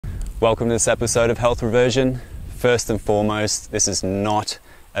Welcome to this episode of Health Reversion. First and foremost, this is not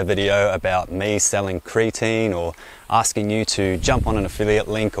a video about me selling creatine or asking you to jump on an affiliate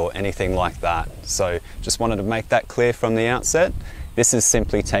link or anything like that. So just wanted to make that clear from the outset. This is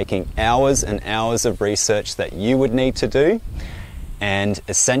simply taking hours and hours of research that you would need to do and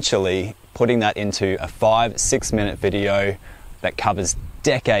essentially putting that into a 5-6 minute video that covers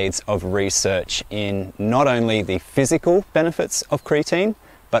decades of research in not only the physical benefits of creatine,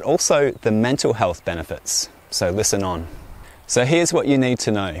 but also the mental health benefits. So listen on. So here's what you need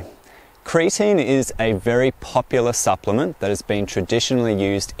to know. Creatine is a very popular supplement that has been traditionally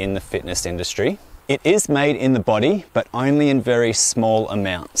used in the fitness industry. It is made in the body, but only in very small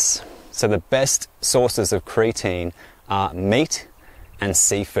amounts. So the best sources of creatine are meat and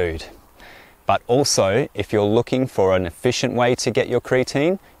seafood. But also, if you're looking for an efficient way to get your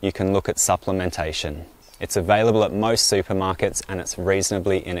creatine, you can look at supplementation. It's available at most supermarkets and it's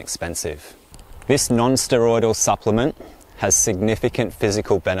reasonably inexpensive. This non-steroidal supplement has significant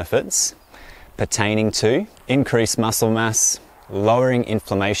physical benefits pertaining to increased muscle mass, lowering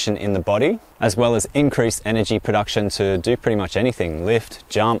inflammation in the body, as well as increased energy production to do pretty much anything, lift,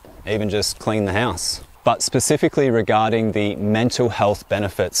 jump, even just clean the house. But specifically regarding the mental health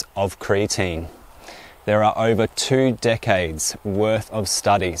benefits of creatine, there are over 2 decades worth of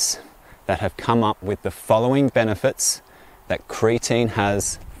studies that have come up with the following benefits that creatine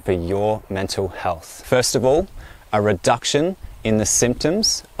has for your mental health. First of all, a reduction in the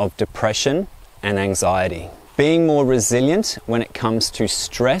symptoms of depression and anxiety. Being more resilient when it comes to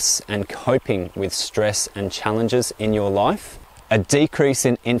stress and coping with stress and challenges in your life. A decrease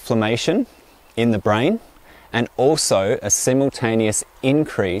in inflammation in the brain, and also a simultaneous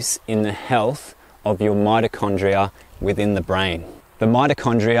increase in the health of your mitochondria within the brain. The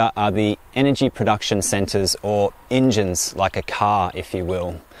mitochondria are the energy production centers or engines, like a car, if you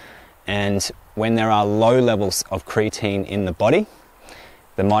will. And when there are low levels of creatine in the body,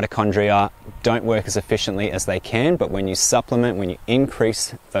 the mitochondria don't work as efficiently as they can, but when you supplement, when you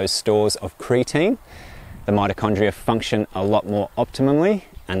increase those stores of creatine, the mitochondria function a lot more optimally,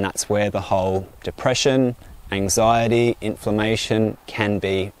 and that's where the whole depression, anxiety, inflammation can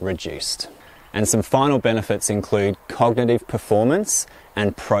be reduced. And some final benefits include cognitive performance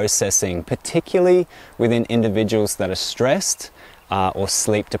and processing, particularly within individuals that are stressed or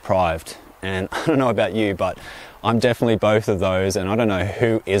sleep deprived. And I don't know about you, but I'm definitely both of those, and I don't know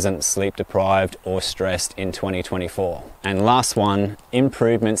who isn't sleep deprived or stressed in 2024. And last one,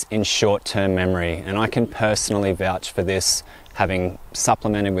 improvements in short-term memory. And I can personally vouch for this, having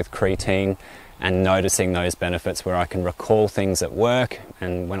supplemented with creatine and noticing those benefits where I can recall things at work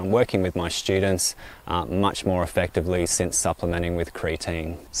and when I'm working with my students much more effectively since supplementing with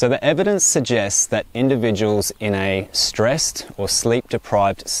creatine. So the evidence suggests that individuals in a stressed or sleep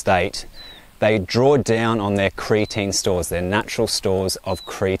deprived state, they draw down on their creatine stores, their natural stores of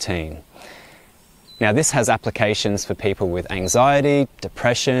creatine. Now this has applications for people with anxiety,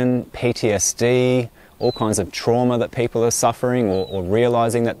 depression, PTSD, all kinds of trauma that people are suffering or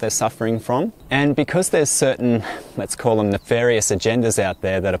realizing that they're suffering from. And because there's certain, let's call them nefarious agendas out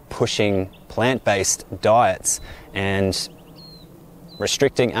there that are pushing plant-based diets and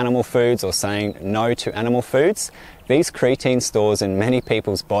restricting animal foods or saying no to animal foods, these creatine stores in many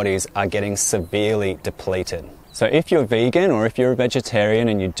people's bodies are getting severely depleted. So if you're vegan or if you're a vegetarian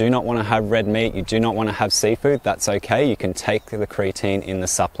and you do not want to have red meat, you do not want to have seafood, that's okay. You can take the creatine in the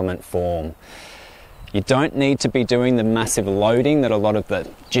supplement form. You don't need to be doing the massive loading that a lot of the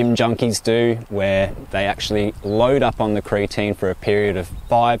gym junkies do, where they actually load up on the creatine for a period of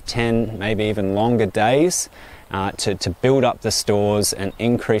 5, 10, maybe even longer days to build up the stores and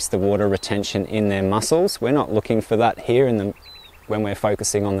increase the water retention in their muscles. We're not looking for that here when we're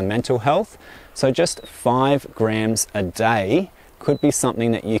focusing on the mental health. So just 5 grams a day could be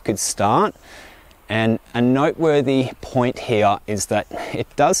something that you could start. And a noteworthy point here is that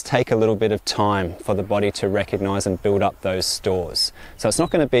it does take a little bit of time for the body to recognize and build up those stores. So it's not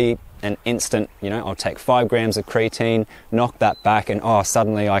going to be an instant, I'll take 5 grams of creatine, knock that back, and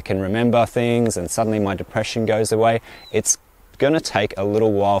suddenly I can remember things and suddenly my depression goes away. It's going to take a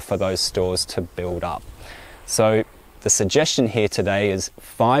little while for those stores to build up. So the suggestion here today is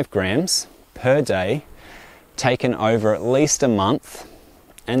 5 grams per day, taken over at least a month,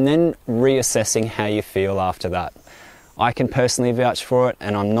 and then reassessing how you feel after that. I can personally vouch for it,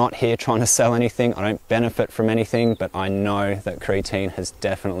 and I'm not here trying to sell anything. I don't benefit from anything, but I know that creatine has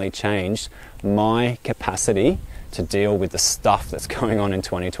definitely changed my capacity to deal with the stuff that's going on in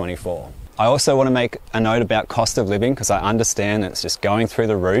 2024. I also want to make a note about cost of living, because I understand that it's just going through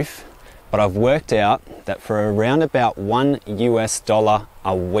the roof. but I've worked out that for around about $1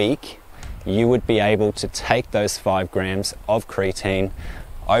 a week, you would be able to take those 5 grams of creatine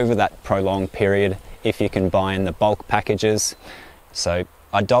over that prolonged period if you can buy in the bulk packages. So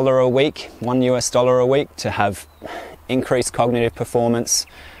 $1 a week, $1 a week to have increased cognitive performance,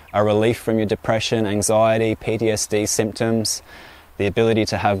 a relief from your depression, anxiety, PTSD symptoms, the ability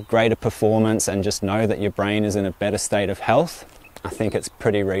to have greater performance and just know that your brain is in a better state of health. I think it's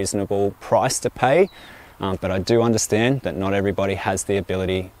pretty reasonable price to pay, but I do understand that not everybody has the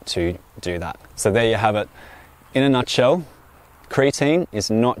ability to do that. So there you have it. In a nutshell, creatine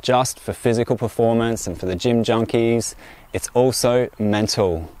is not just for physical performance and for the gym junkies, it's also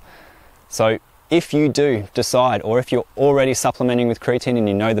mental. So if you do decide, or if you're already supplementing with creatine and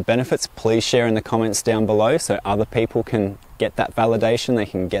you know the benefits, please share in the comments down below so other people can get that validation, they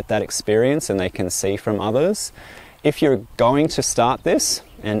can get that experience and they can see from others. If you're going to start this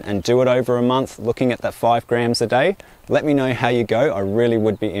and do it over a month, looking at that 5 grams a day, let me know how you go. I really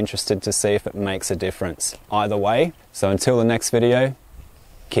would be interested to see if it makes a difference either way. So until the next video,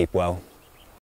 keep well.